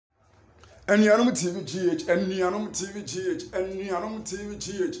Enianum TV GH, Enianum TV GH, Enianum TV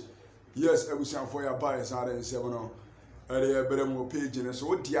GH. Yes, everything for your bias are in 7. A better more page, and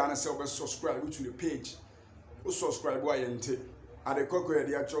so Diana self subscribe to the page. Who subscribe why and take at the cocoa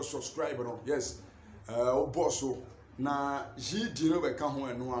the actual subscriber. Yes, bosso na G Dino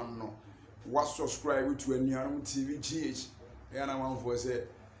Becamo and one no. What subscribe to Enianum TV GH, and I want for say,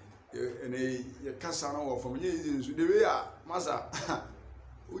 and a Cassano from years the way, Massa.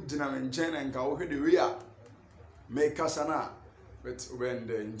 Udina menchen and go the rear make Cassana, but when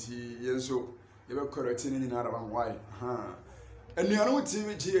the yenso ever correcting in Araban why, and the other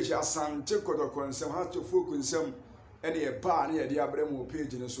TV GH as some take or consum has to focus some any a bar near the Abramo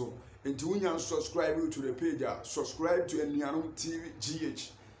page and so. And when you subscribe to the page, subscribe to any other TV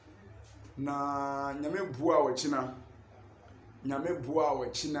GH. Na Nyame Bua China Nyame Bua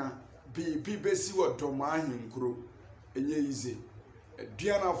China be besi what Domahin crew and ye easy.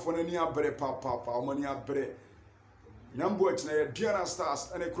 Diana Fonani abre papa, Omani abre. Nambo China, Diana Stars,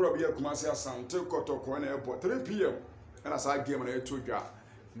 and a crop here, Kumasia San, Tekoto, Kone Airport, 3 p.m. And as I gave a 2 jar.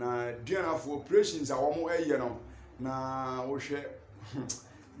 Na Diana for operations are one more, you know. Na Oshe,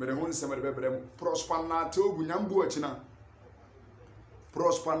 but the one summer them prosper not to Nambo China.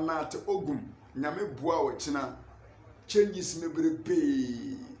 Prosper not Ogum, Name Bua China. Changes may be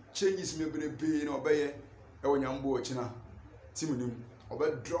pay, changes may be pay, no bay, or Nambo China. Timunim.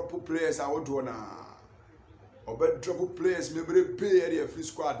 Obe drop players Aduana. Obe drop players maybe pay a free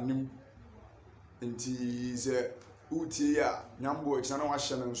squad nim. Inti ze utia nyambo chana wa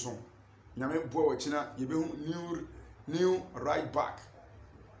shanan so. Nyame bo china yebe new right back.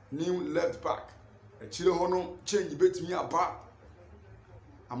 New left back. E chile hono change betimi aba.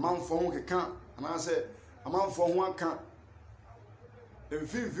 Amanfo ho keka ana se amanfo ho aka.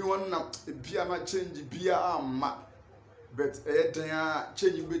 Emfifi won na bia na change bia amma. But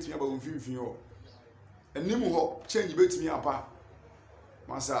change between about 15 years. And Nimu change between apa.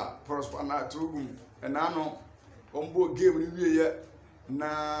 Massa prosper not to Ogum. And Nano on board game review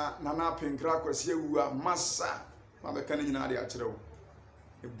na Nana Pencrackers here we are Massa. Mother Canadian Adiachero.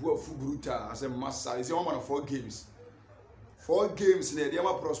 A boy full brutal as a Massa is one of 4 games. 4 games in the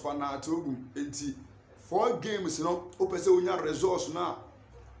Yama prosper not to Ogum. 4 games, you know, open resource now.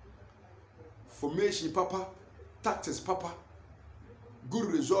 Formation, Papa. Tactics, Papa. Good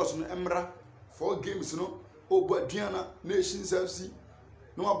results in Emra. 4 games, no. Oh, but Diana, Nations FC.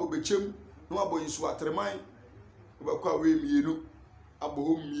 No about Bechem, no about Swattermine. About Kawe Mienu. About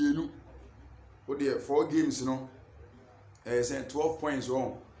home Mienu. Oh, dear, 4 games, no. Saying 12 points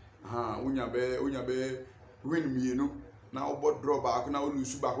on. Unyabe, win Mienu. Now, but draw back, now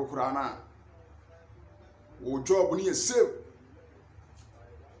lose back. Oh, job near save.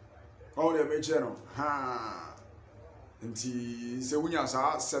 Oh, the Bechano. Nti se wunya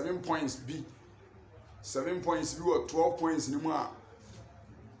sa 7 points B 7 points B or 12 points ni mu a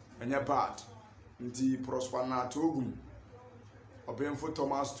enya bad nti prosper na Ogum obemfo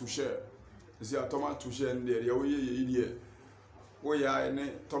Thomas Tuchel isi a Thomas Tuchel ndere ya woye ye wo ya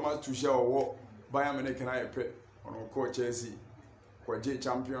ne Thomas Tuchel wo Bayern Munich na yepe ono ko Chelsea ko je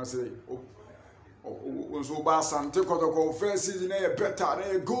Champions League o so ba sante ko first season na better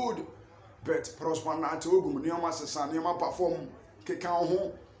na good. But prosper not to Ogum, near Massa San, near my perform, Kekan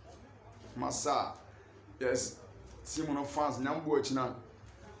home. Massa, yes, Simon of fans, Nambo China,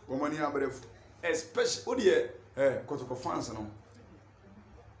 woman, especially, Kotoko fans, no.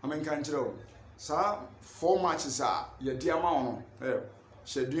 I mean, can't you know, sir, 4 matches are, your dear man,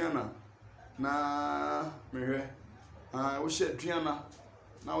 Shediana, na, me, we shed Diana,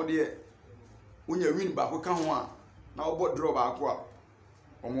 now, dear, when you win back, we can't want, now, what draw back,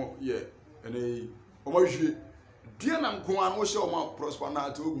 yeah. And a Omoji Diana Kuan was show my prosper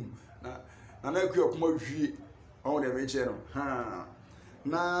not to Ogum. Na Kumoji on the Vechero.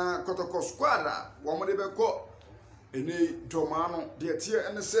 Na Kotoko Squadra, one de Beco, and a Domano, dear tear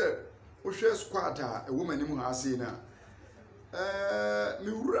and the said, Osha Squadra, a woman in Hasina.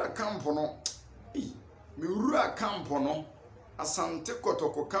 Miura Campono, Miura Campono, a Sante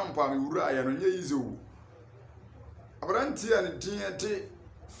Kotoko Campa, Miura and Yezu. Abrantia and dear.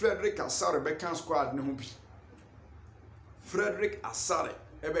 Frederick Asare bekan squad no bi. Frederick Asare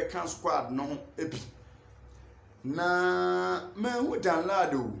bekan squad no ebi. Na man who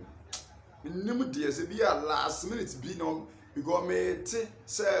download o. Nim de se bi a last minute bi no because me te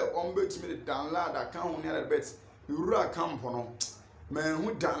say on betimi download account near bet. Ura camp no. Man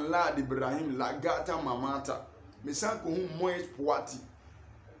who download Ibrahim Lagata Mamata. Me san ko hu Moise Poati.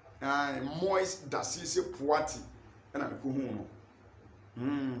 Moise Dasisi Poati. Na me ko hu no.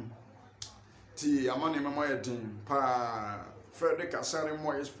 Ti amani mama yedin pa Frederick Asare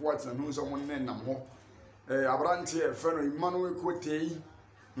Moy Sports and who's on one ho. Abranti Feno Emmanuel Cote.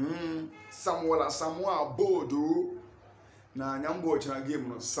 Samoa Bodo. Na nyambo china game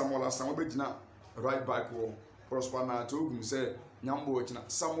no Samoa bejina right back wo. Prosper na to Ogum say nyambo china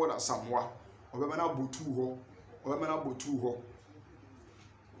Samoa. Obemana botu ho.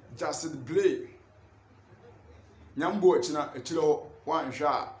 Justin Blake. Nyambo china echiro one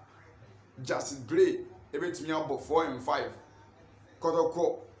shot. Justin Blake ebetimi abo 4 and 5.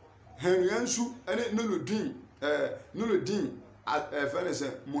 Kotoko Henry Ensu ene Nuludin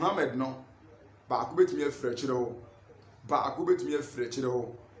fenese Muhammad no ba akubetimi afrechire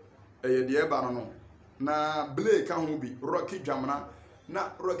ho. Eye de eba no na Blake ka ho bi Rocky Dwamana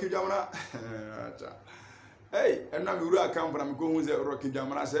hey ena mi wura camp na mi ko hu ze Rocky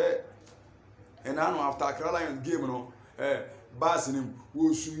Dwamana say ena no after Accra Lions game no Basinim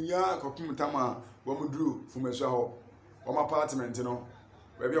wo sunya kopim tama wo mudru fumeso ho wo apartment no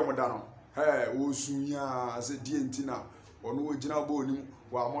we bi omoda no wo sunya se die ntina ono ogina bo onim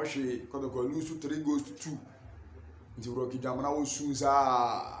wa mohwe Kotoko lose 3 goals to 2 nti Rocky Dwamana wo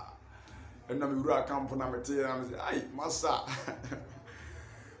sunza ena mi wura camp na mete am say ai masa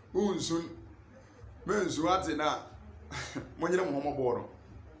unsun menzu ate na monyere mo homo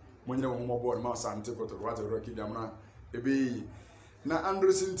board ma sante Kotoko ate Rocky Dwamana ebe na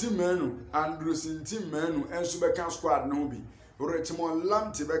Andrew Menu enso beka squad no bi Richmond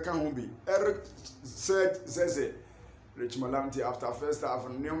Lamte beka ho bi Eric Zeze Richmond Lamte after first half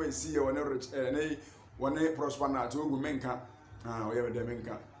no me see you one Prosper na to Ogum menka we have dem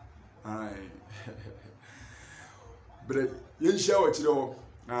menka ai bre yen share wa chire ho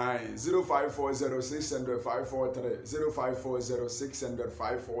ai 0540600543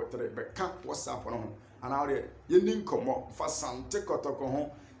 0540600543 beka WhatsApp no and now there yending komo fa sante Kotoko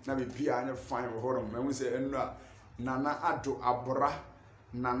ho na be bia anya fine ho me hu say enura Nana Ado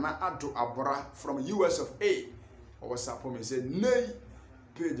Abora from US of A or WhatsApp me say nay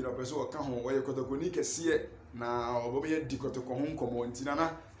page na person o ka ho wo ye Kotoko ni kese na obo be di Kotoko ho komo ntina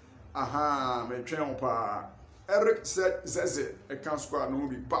na aha me twen pa Eric said Zeze e kan squad no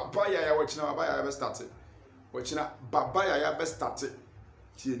bi baba ya wachina baba ya be start wachina baba ya be start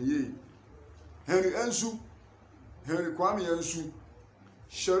tie ni Henry Kwame Ensu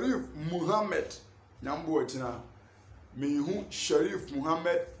Sharif Muhammad nyambo wachina mehu Sharif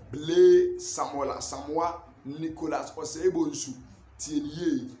Muhammad Blay Samoa Nicholas Osebo Ensu tie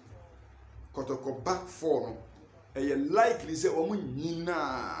ni Kotoko back four no e likely say omo nyina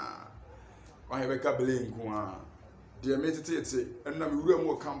Wahebeka Blay nko de metete enna me wura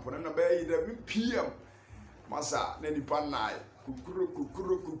mu camp na be yi da PM masa na nipa nai kukuru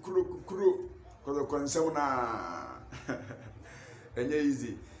Kotoko nsem na enye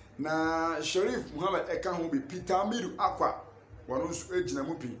easy na Sharif Muhammad eka ho bi Peter Miru akwa wono nso ejina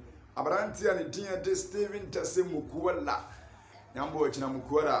mu pi abrantia ne dia de Steven Tese Mukuwala nyambo ejina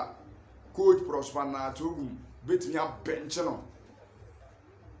Mukuwala coach Prosper na to Ogum betimi a bench no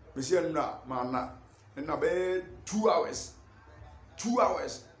besi na mana na be 2 hours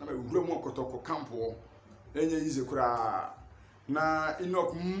na me wura mu Kotoko camp wo enye easy kura na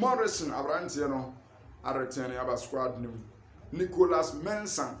Enoch Morrison abrantia no aretene aba squad nim Nicholas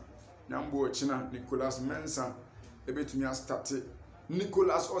Mensah nyambo china Nicholas Mensah ebetumi a start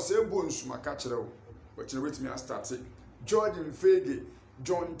Nicholas Osebo nsumaka kirewo wachina betumi a start George Mfege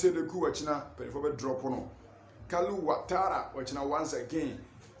John Teleku wachina pelifo be drop no Kalu Watara wachina once again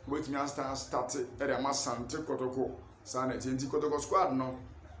betumi a start ere ma Sante Kotoko sana tinti Kotoko squad no.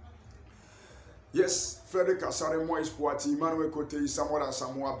 Yes, Frederick Asare Moy Sports, Emmanuel Cote,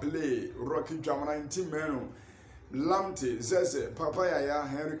 Samoa Blay, Rocky Dwamana Menu, Lamte, Zeze, Papaya,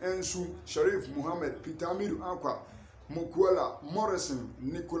 Henry Ensu, Sharif Muhammad, Peter Miru Akwa, Mukuwala, Morrison,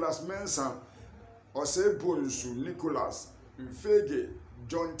 Nicholas Mensah, Osebo Ensu, Nicholas, Mfege,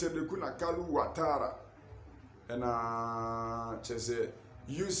 John Tedekuna Kalu Watara, and Chese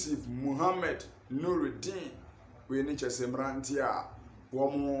Yusuf Muhammad, Nuruddin, we need Chese Mrantia,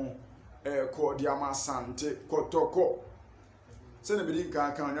 Womo. Ko diama Sante Kotoko sene bidi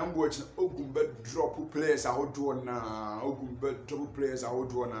kan nyambo chi Ogum be drop players ahodo na Ogum be drop players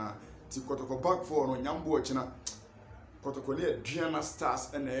ahodo na ti Kotoko back for no nyambo chi na Kotoko ne Aduana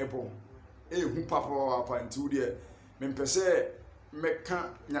Stars na ebo hu papa nti de mempese meka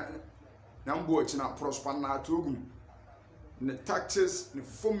nyambo chi na Prosper na to Ogum ne tactics ne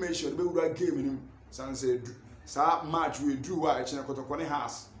formation be wura game nim sanse sa match we drew wa chi na Kotoko ne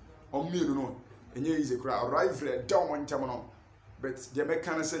has omiru no enye easy kra rivalry down one time no but the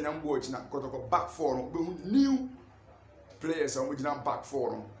mechanic say nyambo ochina Kotoko back four no be new players am gina back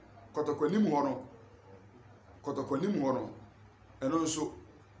four no Kotoko nim ho no and also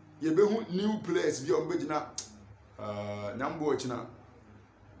you be new players be on begina number ochina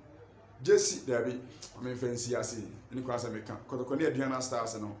Jesse Debbie I mean fancy I see any class I make because the Aduana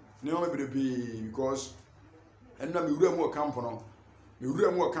stars no no be because and na me wura mu campo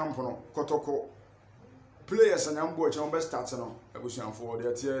no kotoko players and number ochina be start no ebusian for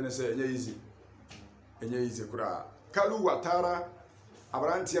the tie ne say easy kura Kalu Watara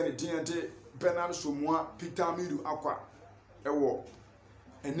Abrantia ne diante Bernard Somua Peter Miru akwa ewo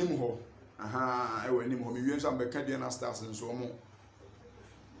enim ho ewo enim ho me wienso ambeka Aduana stars nso omo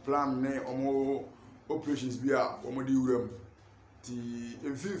plan ne omo operations bi a omo di wuram ti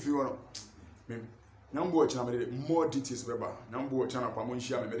emfifi wono me nyambo chana me more details beba nyambo chana pa mo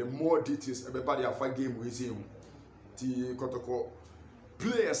nhia me more details beba dey afa game we see hu ti kotoko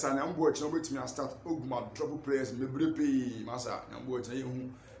players and nyambo chana betimi start Ogum drop players me brepe masa nyambo chana yehu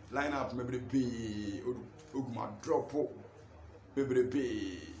line up me brepe Ogum drop me brepe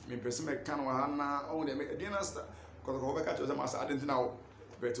me pese me kan wa na on dey me Aduana start kotoko be ka chose masa adentina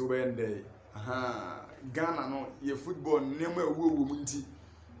but obende Ghana no ye football nema ewu munti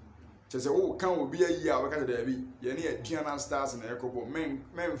chese wo kan obi ayi a waka da bi ye ne Aduana stars na ekobo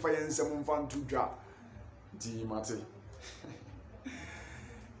men fa ye nsem mfa ntudwa di mate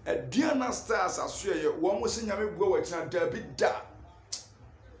Aduana stars asoye wo mo se nyame buo wa kina da bi da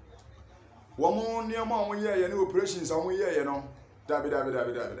wo mo nema wo ye ne operations wo ye no da bi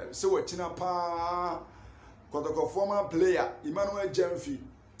se wo kina pa kotoko former player Emmanuel Gyamfi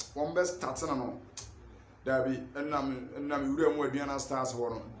one best starting no dabi enam wura mu Aduana stars ho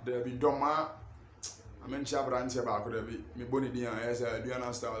no dabi doma amenchi abrantie ba ko dabi me boni din a yes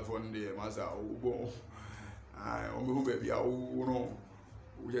Aduana stars for ndey masa ubo o me hu ba bia wo no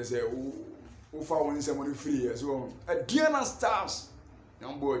wo je say wo fa won nsem no free so Aduana stars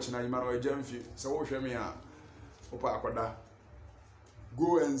nyambo china Emmanuel Gyamfi so wo hwe me a wo pa akoda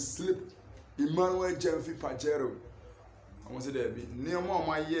go and sleep Emmanuel Gyamfi Pajero I want to say there be near more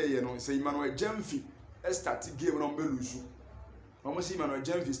my year, say Emmanuel Gyamfi start game no belusu. I want to see Emmanuel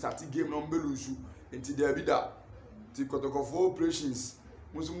Gyamfi start game no belusu until there be that. The kotoko for operations.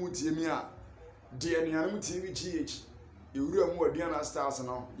 Musumu tiemia. DNA no TV GH. You wura mu Aduana stars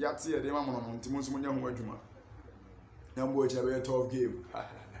no. Yati e dem amono no nti musumu nya ho adwuma. Nyambo eche be tough game.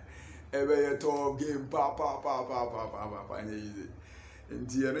 Ebe tough game pa easy.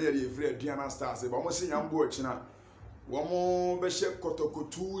 Nti e no ye dey free Aduana stars. Ba mo se nyambo eche na Womo beshe kotoko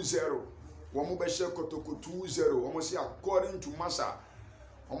 2-0. Womo beshe kotoko 2-0. Womo si according to Masa.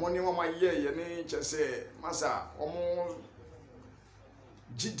 Womo ni mama ye ne chese Masa. Womo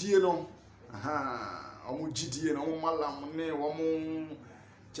GDA no. Womo GDA no. Womo malam ne womo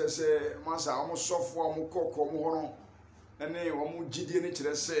chese Masa. Womo sofu womo koko womo hono. Ene womo GDA ne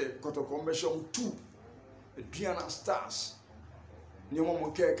chese kotoko beshe 2. Aduana stars. Ni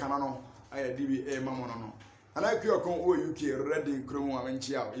womo ke kanano. Aya dibi mamono no. And I feel come UK ready Chrome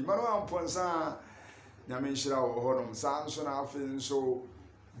Amenchia. Emmanuel Ponsa Yaminshira or Hodom Sanson Afin so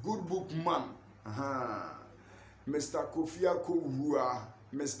good book man. Mr. Kofia Kovua,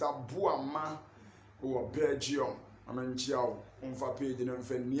 Mr. Buama or Belgium. Amenchia Umfa page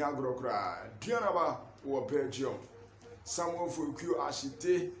in Niagara cry. Dianaba or Belgium. Someone for Q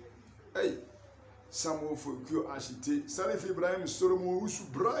Ashite. Hey, someone for Q Ashite. Salif Ibrahim Solomo Usu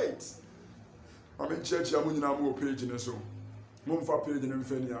Bright. I'm in church, I'm in a page in a so. Mumfa page in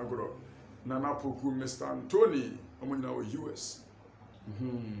Feni Agro. Nana Poku, Mr. Anthony, I'm in our US.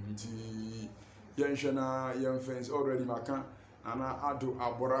 Yanshana, young fans already Macan, Nana Ado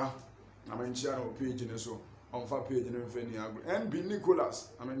Abora, I'm in channel page in a so. On fa page in Feni Agro. And B. Nicholas,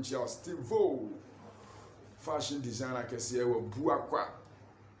 I'm in Charles Steve Vo. Fashion designer, can see Buakwa.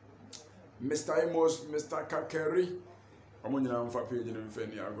 Mr. Amos, Mr. Kakeri. I'm on your page in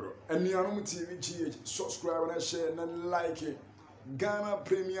Feni Agro. And the Anum TV GH, subscribe and share and like it. Ghana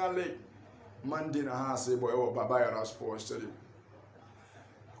Premier League. Monday na hase boy or Babaya Sports Study.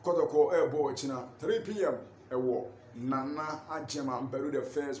 Kotoko Airboy China, 3 p.m. A war. Nana Ajema Beru the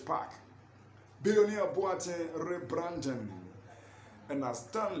first pack. Billionaire Boateng rebranding. And as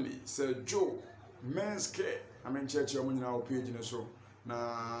Stanley said Joe, men's care. I'm in church, I'm on our page in the show.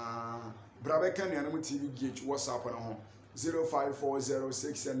 Na Brabekani Anum TV GH, WhatsApp on home. 0540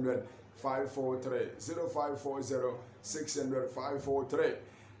 600 543 0540 600 543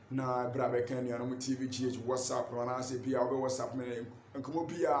 na Brabekani Anum TV GH WhatsApp wana se pia obe WhatsApp me nkomo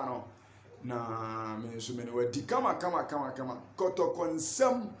pia no na me so me we di kama koto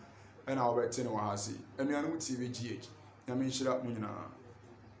konsem na obetene wa hasi Anum TV GH na me nshira munyina